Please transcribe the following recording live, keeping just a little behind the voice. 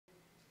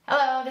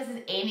Hello, this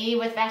is Amy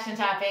with Fashion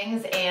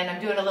Toppings, and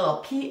I'm doing a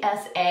little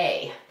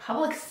PSA,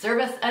 public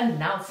service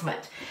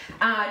announcement.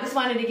 I just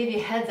wanted to give you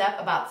a heads up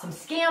about some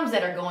scams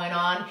that are going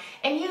on,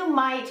 and you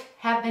might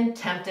have been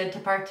tempted to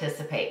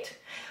participate.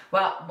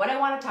 Well, what I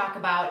want to talk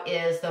about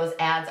is those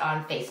ads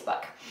on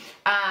Facebook.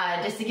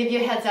 Just to give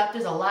you a heads up,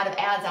 there's a lot of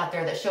ads out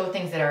there that show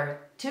things that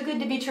are too good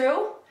to be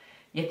true.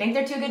 You think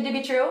they're too good to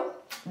be true?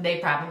 They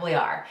probably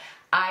are.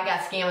 I got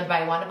scammed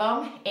by one of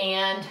them,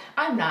 and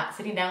I'm not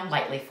sitting down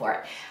lightly for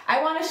it.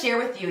 I want to share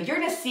with you, you're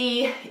going to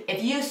see,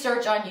 if you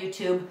search on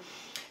YouTube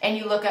and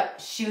you look up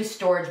shoe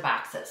storage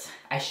boxes.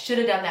 I should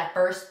have done that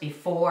first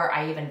before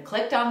I even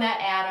clicked on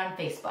that ad on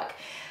Facebook.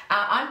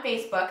 On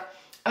Facebook,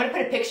 I'm going to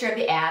put a picture of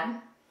the ad.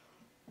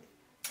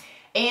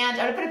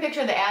 And I'm going to put a picture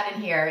of the ad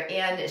in here,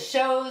 and it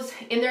shows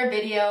in their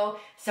video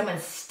someone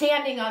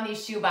standing on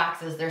these shoe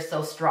boxes. They're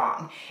so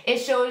strong. It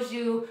shows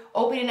you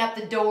opening up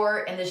the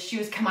door and the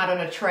shoes come out on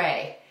a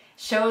tray.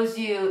 Shows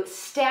you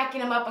stacking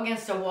them up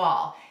against a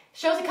wall.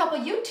 Shows a couple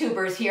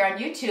YouTubers here on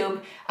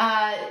YouTube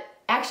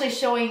actually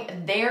showing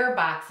their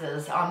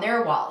boxes on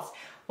their walls.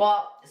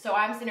 Well, so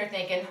I'm sitting there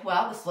thinking,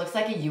 well, this looks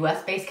like a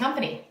US-based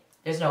company.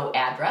 There's no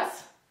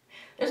address.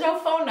 There's no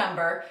phone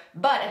number,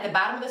 but at the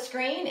bottom of the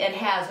screen, it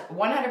has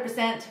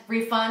 100%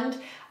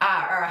 refund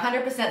or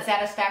 100%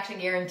 satisfaction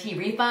guarantee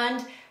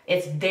refund.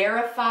 It's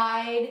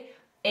verified,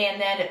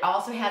 and then it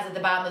also has at the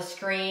bottom of the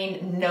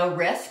screen, no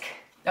risk.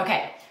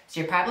 Okay,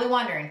 so you're probably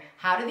wondering,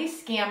 how do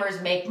these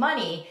scammers make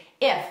money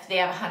if they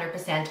have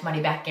 100%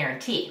 money back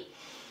guarantee?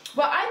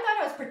 Well, I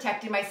thought I was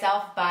protecting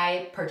myself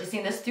by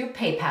purchasing this through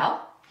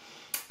PayPal.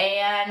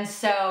 And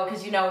so,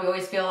 because you know, we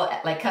always feel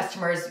like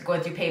customers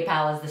going through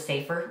PayPal is the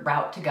safer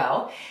route to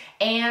go.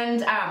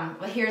 And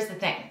well, here's the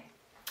thing.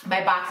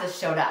 My boxes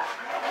showed up.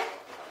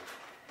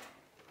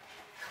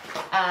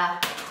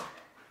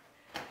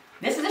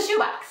 This is a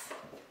shoebox.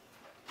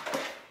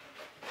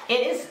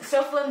 It is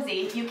so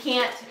flimsy, you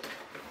can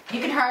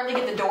hardly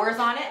get the doors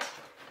on it.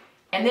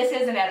 And this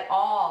isn't at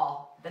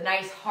all the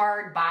nice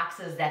hard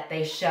boxes that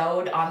they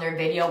showed on their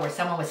video where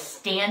someone was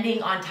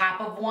standing on top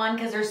of one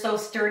because they're so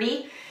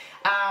sturdy.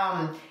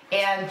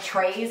 And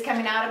trays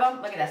coming out of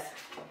them. Look at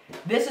this.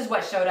 This is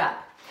what showed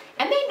up.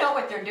 And they know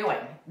what they're doing.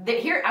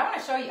 Here, I want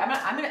to show you,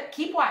 I'm going to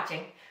keep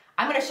watching.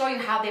 I'm going to show you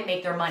how they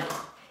make their money,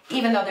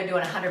 even though they're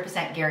doing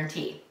 100%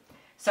 guarantee.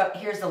 So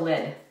here's the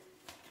lid.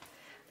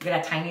 Look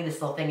at how tiny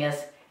this little thing is.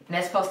 And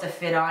it's supposed to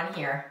fit on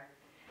here.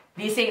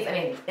 These things, I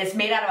mean, it's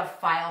made out of a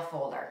file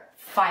folder.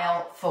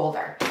 File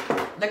folder.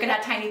 Look at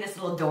how tiny this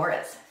little door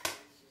is.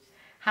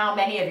 How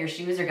many of your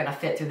shoes are going to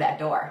fit through that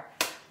door?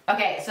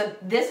 Okay, so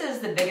this is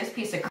the biggest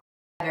piece of crap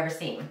I've ever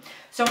seen.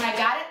 So when I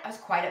got it, I was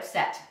quite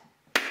upset.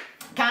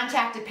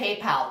 Contacted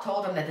PayPal,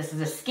 told them that this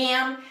is a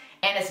scam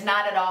and it's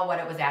not at all what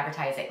it was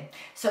advertising.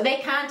 So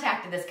they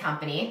contacted this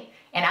company,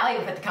 and I'll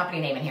even put the company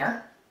name in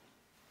here.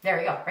 There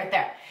we go, right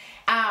there.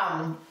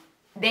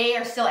 They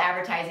are still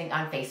advertising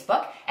on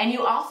Facebook, and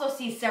you also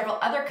see several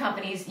other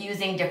companies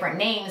using different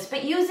names,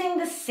 but using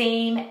the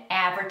same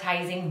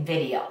advertising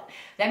video.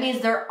 That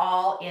means they're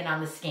all in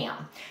on the scam.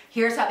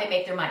 Here's how they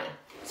make their money.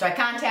 So I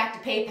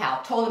contacted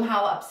PayPal, told them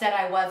how upset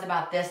I was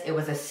about this. It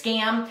was a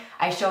scam.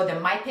 I showed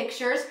them my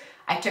pictures.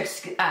 I took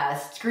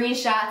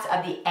screenshots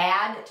of the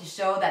ad to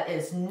show that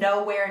it's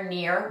nowhere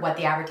near what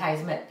the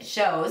advertisement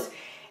shows.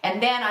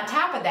 And then on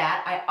top of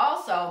that, I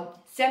also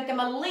sent them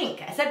a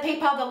link. I sent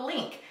PayPal the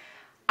link.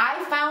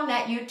 I found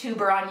that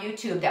YouTuber on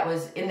YouTube that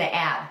was in the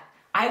ad.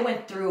 I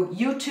went through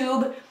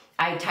YouTube.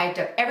 I typed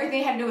up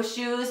everything that had to do with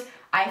shoes.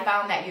 I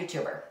found that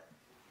YouTuber.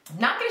 I'm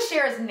not going to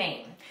share his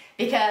name,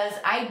 because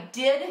I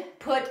did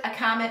put a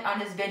comment on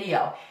his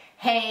video.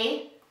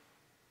 Hey,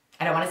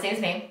 I don't want to say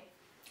his name.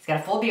 He's got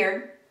a full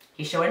beard.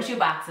 He's showing shoe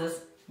boxes.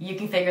 You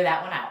can figure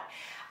that one out.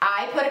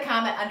 I put a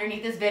comment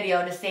underneath this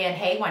video to saying,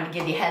 hey, wanted to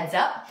give you a heads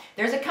up.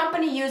 There's a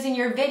company using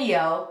your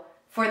video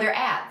for their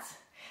ads.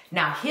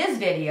 Now, his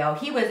video,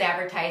 he was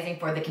advertising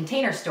for the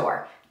Container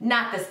Store,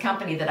 not this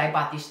company that I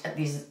bought these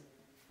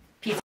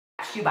pieces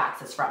of shoe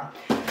boxes from.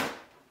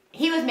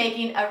 He was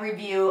making a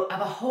review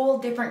of a whole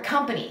different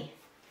company.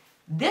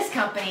 This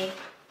company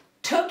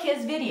took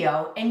his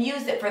video and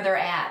used it for their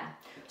ad.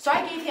 So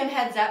I gave him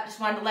heads up, just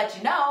wanted to let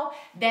you know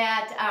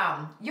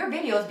that your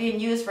video is being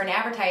used for an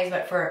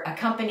advertisement for a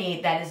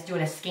company that is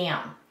doing a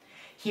scam.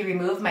 He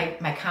removed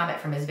my comment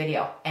from his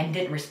video and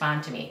didn't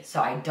respond to me.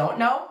 So I don't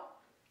know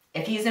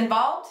if he's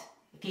involved,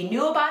 if he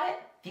knew about it,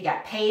 if he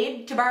got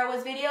paid to borrow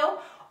his video,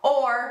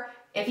 or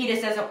if he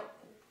just doesn't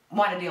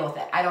want to deal with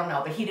it. I don't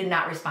know, but he did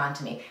not respond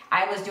to me.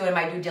 I was doing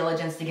my due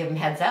diligence to give him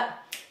heads up.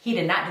 He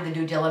did not do the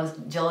due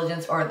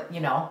diligence, or, you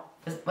know,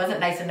 wasn't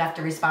nice enough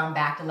to respond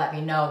back to let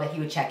me know that he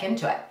would check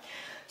into it.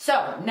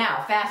 So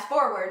now fast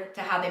forward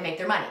to how they make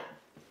their money.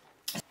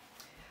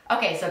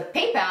 Okay, so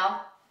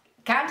PayPal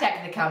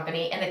contacted the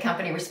company and the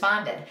company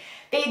responded.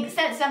 They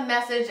sent some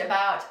message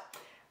about,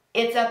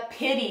 it's a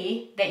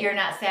pity that you're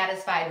not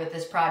satisfied with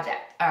this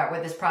project, or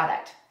with this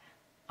product.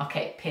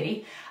 Okay,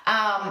 pity.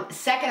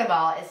 Second of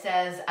all, it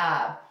says,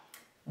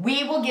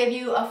 we will give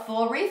you a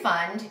full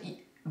refund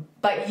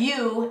but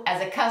you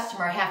as a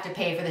customer have to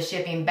pay for the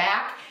shipping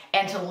back.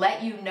 And to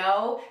let you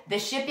know, the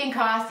shipping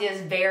cost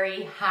is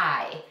very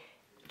high.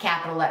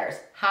 Capital letters,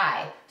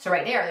 high. So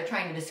right there, they're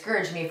trying to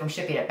discourage me from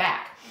shipping it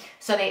back.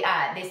 So they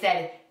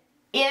said,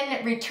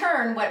 in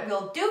return, what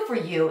we'll do for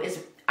you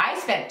is, I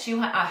spent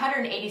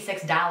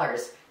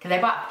 $186 because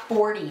I bought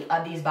 40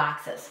 of these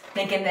boxes,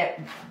 thinking that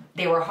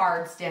they were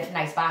hard, stiff,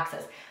 nice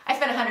boxes. I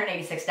spent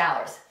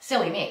 $186.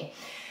 Silly me.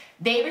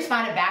 They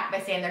responded back by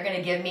saying they're going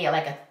to give me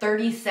like a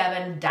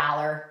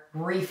 $37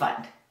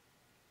 refund.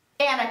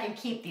 And I can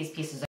keep these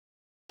pieces of,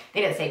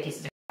 they didn't say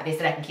pieces of, they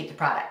said I can keep the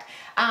product.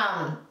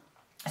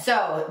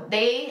 So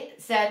they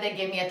said they'd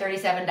give me a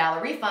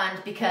 $37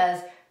 refund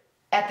because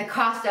at the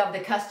cost of the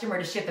customer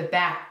to ship it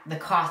back, the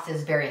cost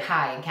is very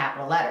high in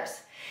capital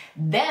letters.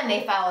 Then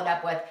they followed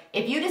up with,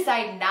 if you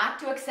decide not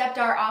to accept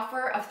our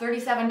offer of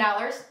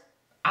 $37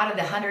 out of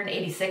the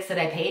 $186 that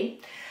I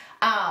paid,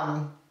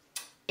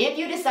 if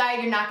you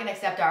decide you're not going to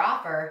accept our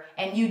offer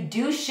and you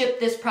do ship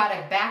this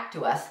product back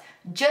to us,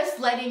 just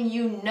letting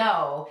you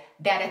know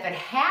that if it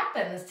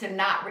happens to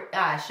not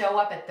show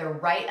up at the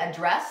right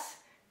address,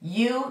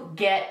 you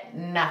get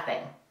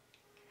nothing.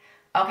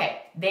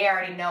 Okay, they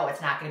already know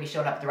it's not going to be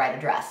showing up at the right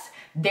address.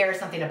 There's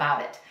something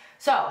about it.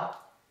 So,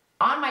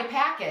 on my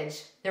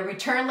package, the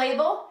return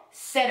label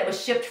said it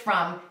was shipped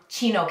from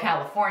Chino,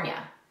 California,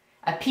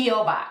 a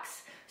P.O.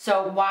 box.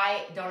 So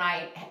why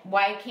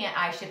can't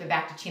I ship it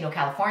back to Chino,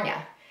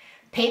 California?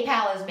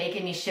 PayPal is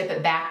making me ship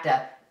it back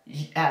to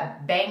I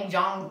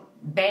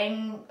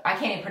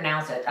can't even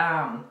pronounce it.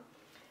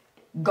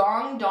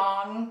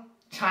 Guangdong,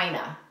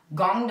 China.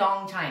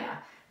 Guangdong, China.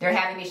 They're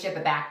having me ship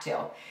it back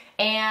to.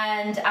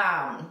 And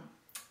I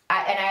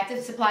have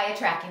to supply a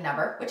tracking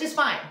number, which is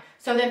fine.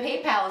 So then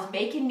PayPal is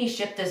making me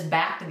ship this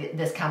back to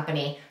this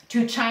company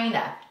to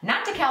China,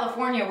 not to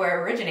California where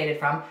it originated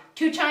from,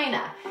 to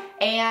China.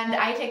 And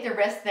I take the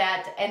risk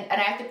that, and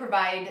I have to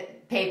provide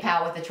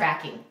PayPal with the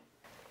tracking.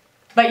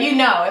 But you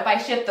know, if I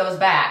ship those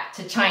back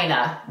to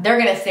China, they're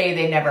gonna say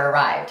they never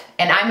arrived.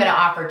 And I'm gonna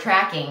offer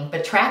tracking,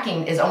 but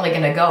tracking is only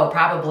gonna go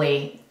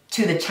probably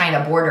to the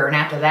China border, and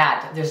after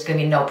that, there's gonna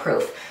be no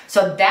proof.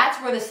 So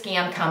that's where the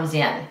scam comes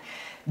in.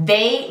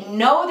 They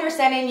know they're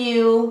sending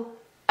you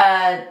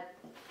a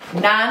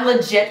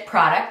non-legit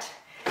product.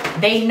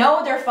 They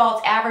know they're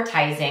false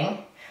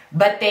advertising,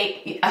 but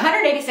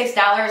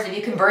 $186, if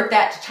you convert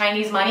that to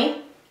Chinese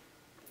money,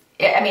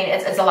 I mean,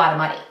 it's a lot of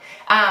money.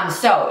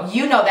 So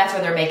you know that's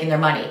where they're making their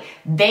money.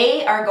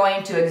 They are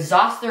going to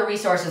exhaust their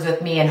resources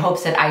with me in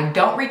hopes that I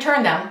don't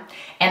return them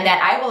and that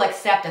I will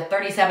accept a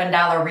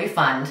 $37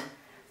 refund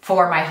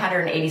for my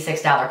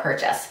 $186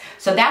 purchase.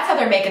 So that's how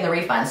they're making the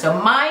refund. So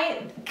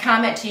my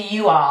comment to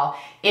you all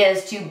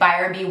is to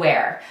buyer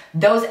beware.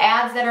 Those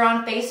ads that are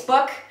on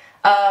Facebook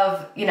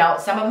of, you know,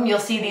 some of them you'll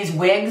see these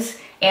wigs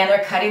and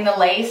they're cutting the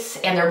lace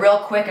and they're real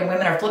quick and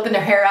women are flipping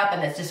their hair up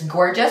and it's just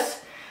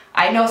gorgeous.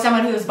 I know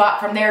someone who's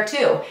bought from there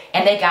too,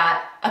 and they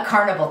got a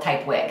carnival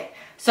type wig.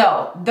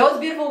 So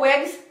those beautiful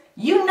wigs,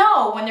 you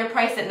know when they're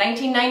priced at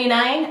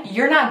 $19.99,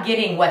 you're not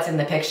getting what's in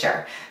the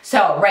picture.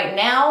 So right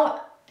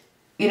now,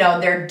 you know,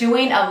 they're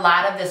doing a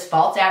lot of this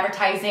false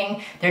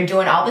advertising. They're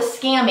doing all the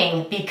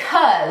scamming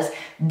because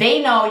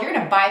they know you're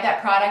gonna buy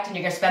that product and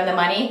you're gonna spend the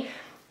money,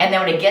 and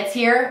then when it gets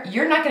here,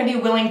 you're not gonna be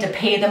willing to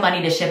pay the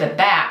money to ship it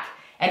back.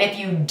 And if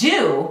you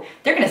do,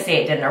 they're gonna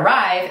say it didn't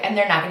arrive and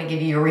they're not gonna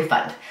give you your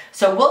refund.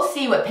 So we'll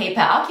see what PayPal,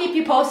 I'll keep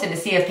you posted to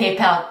see if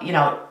PayPal, you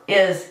know,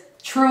 is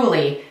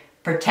truly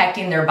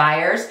protecting their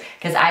buyers,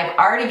 because I've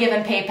already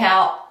given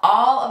PayPal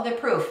all of the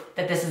proof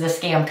that this is a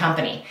scam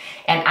company.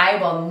 And I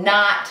will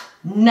not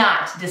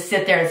just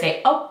sit there and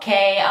say,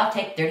 okay, I'll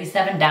take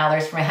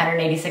 $37 for my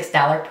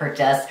 $186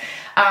 purchase.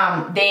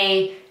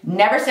 They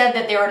never said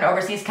that they were an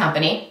overseas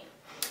company.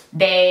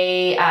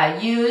 They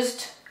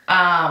used,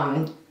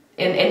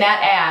 in that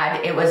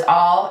ad, it was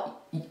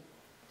all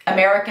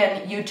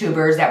American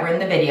YouTubers that were in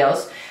the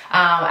videos.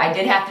 I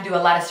did have to do a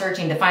lot of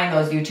searching to find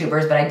those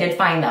YouTubers, but I did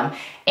find them.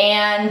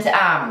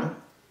 And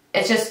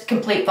it's just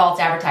complete false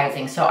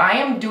advertising. So I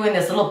am doing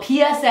this little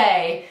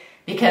PSA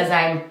because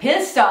I'm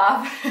pissed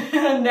off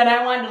that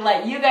I wanted to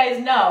let you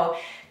guys know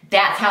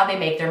that's how they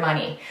make their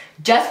money.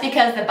 Just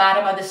because the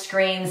bottom of the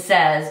screen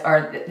says,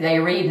 or they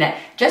read it,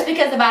 just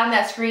because the bottom of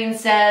that screen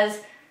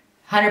says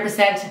 100%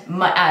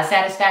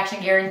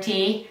 satisfaction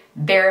guarantee,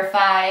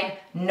 verified,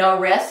 no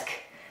risk,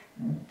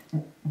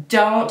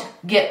 don't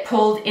get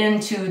pulled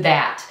into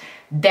that.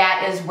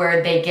 That is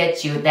where they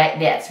get you.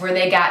 That's where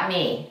they got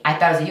me. I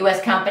thought it was a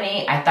US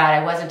company. I thought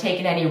I wasn't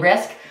taking any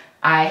risk.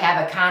 I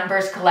have a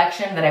Converse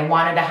collection that I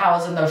wanted to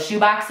house in those shoe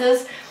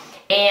boxes.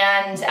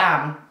 And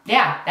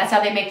yeah, that's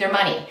how they make their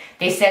money.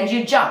 They send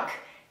you junk.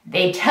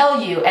 They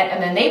tell you,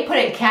 and then they put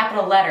it in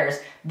capital letters,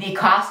 the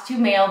cost to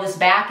mail this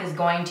back is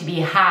going to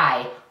be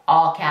high,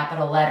 all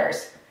capital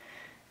letters.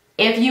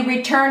 If you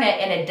return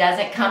it and it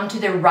doesn't come to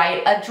the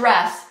right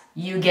address,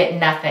 you get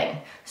nothing.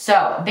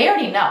 So they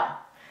already know.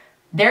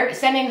 They're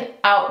sending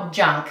out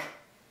junk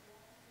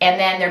and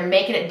then they're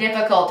making it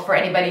difficult for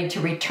anybody to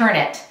return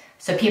it.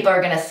 So people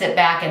are gonna sit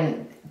back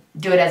and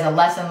do it as a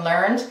lesson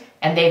learned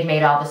and they've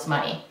made all this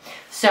money.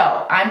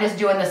 So I'm just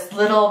doing this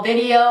little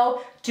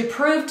video to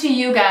prove to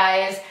you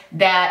guys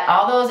that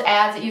all those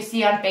ads that you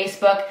see on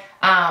Facebook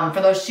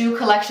for those shoe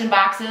collection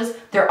boxes,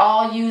 they're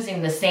all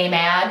using the same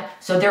ad.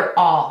 So they're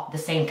all the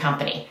same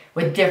company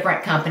with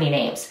different company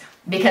names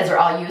because they're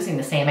all using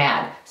the same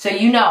ad. So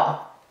you know,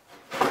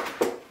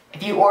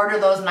 if you order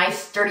those nice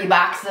sturdy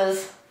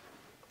boxes,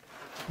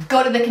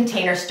 go to the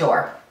Container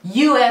Store.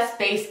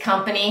 US-based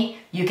company,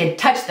 you can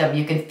touch them,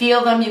 you can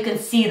feel them, you can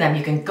see them,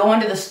 you can go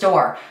into the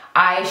store.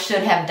 I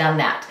should have done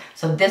that.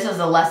 So this is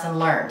a lesson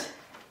learned.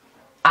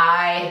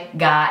 I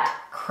got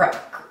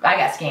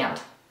scammed.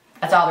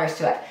 That's all there is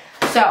to it.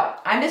 So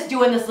I'm just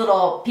doing this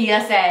little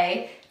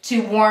PSA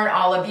to warn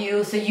all of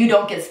you so you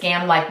don't get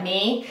scammed like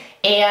me.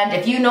 And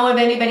if you know of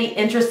anybody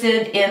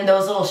interested in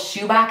those little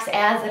shoebox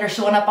ads that are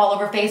showing up all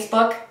over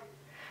Facebook,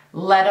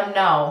 let them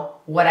know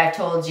what I've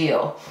told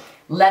you.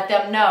 Let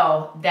them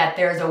know that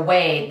there's a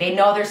way. They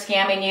know they're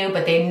scamming you,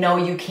 but they know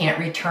you can't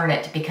return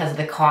it because of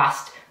the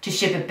cost to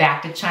ship it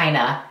back to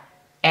China.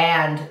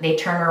 And they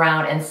turn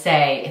around and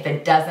say, if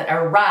it doesn't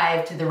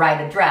arrive to the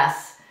right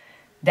address,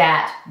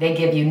 that they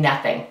give you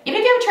nothing. Even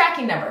if you have a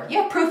tracking number,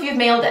 you have proof you've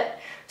mailed it.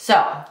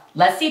 So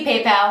let's see,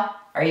 PayPal,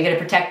 are you gonna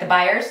protect the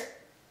buyers?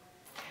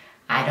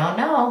 I don't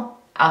know.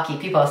 I'll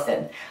keep you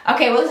posted.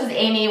 Okay, well, this is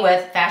Amy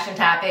with Fashion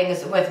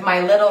Toppings with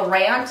my little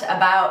rant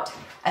about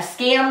a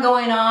scam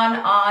going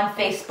on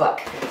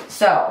Facebook.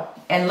 So,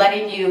 and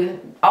letting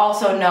you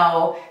also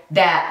know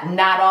that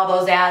not all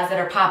those ads that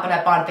are popping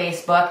up on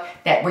Facebook,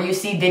 that where you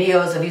see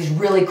videos of these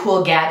really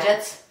cool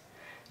gadgets,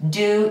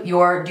 do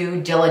your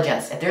due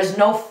diligence. If there's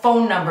no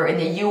phone number in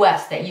the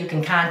US that you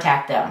can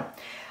contact them,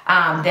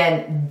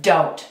 then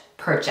don't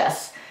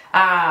purchase.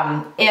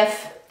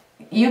 If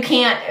you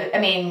can't,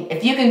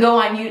 if you can go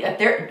on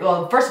YouTube,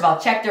 well, first of all,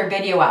 check their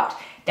video out.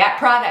 That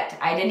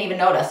product, I didn't even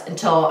notice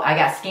until I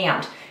got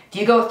scammed. If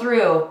you go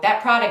through,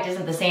 that product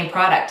isn't the same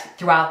product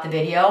throughout the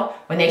video.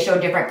 When they show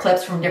different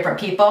clips from different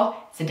people,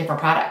 it's a different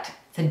product.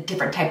 It's a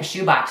different type of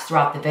shoebox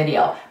throughout the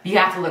video. But you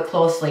have to look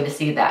closely to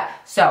see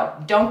that. So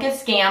don't get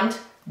scammed.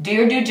 Do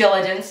your due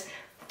diligence.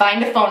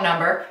 Find a phone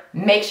number.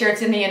 Make sure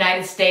it's in the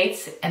United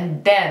States.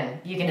 And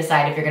then you can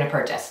decide if you're going to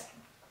purchase.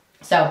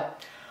 So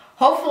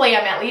hopefully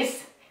I'm at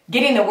least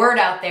getting the word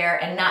out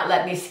there and not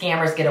letting these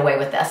scammers get away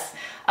with this.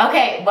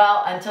 Okay,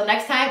 well, until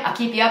next time, I'll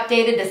keep you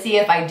updated to see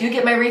if I do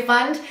get my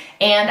refund.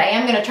 And I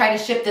am going to try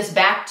to ship this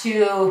back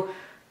to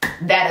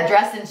that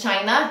address in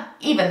China,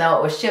 even though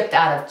it was shipped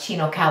out of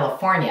Chino,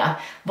 California.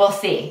 We'll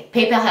see.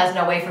 PayPal has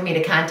no way for me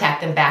to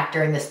contact them back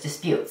during this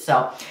dispute.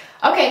 So,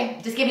 okay,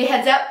 just give you a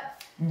heads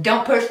up.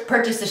 Don't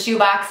purchase the shoe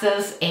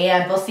boxes,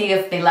 and we'll see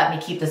if they let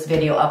me keep this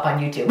video up on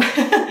YouTube.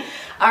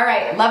 All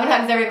right, love and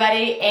hugs,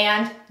 everybody,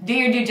 and do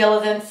your due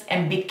diligence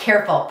and be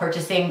careful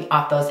purchasing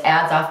off those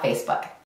ads off Facebook.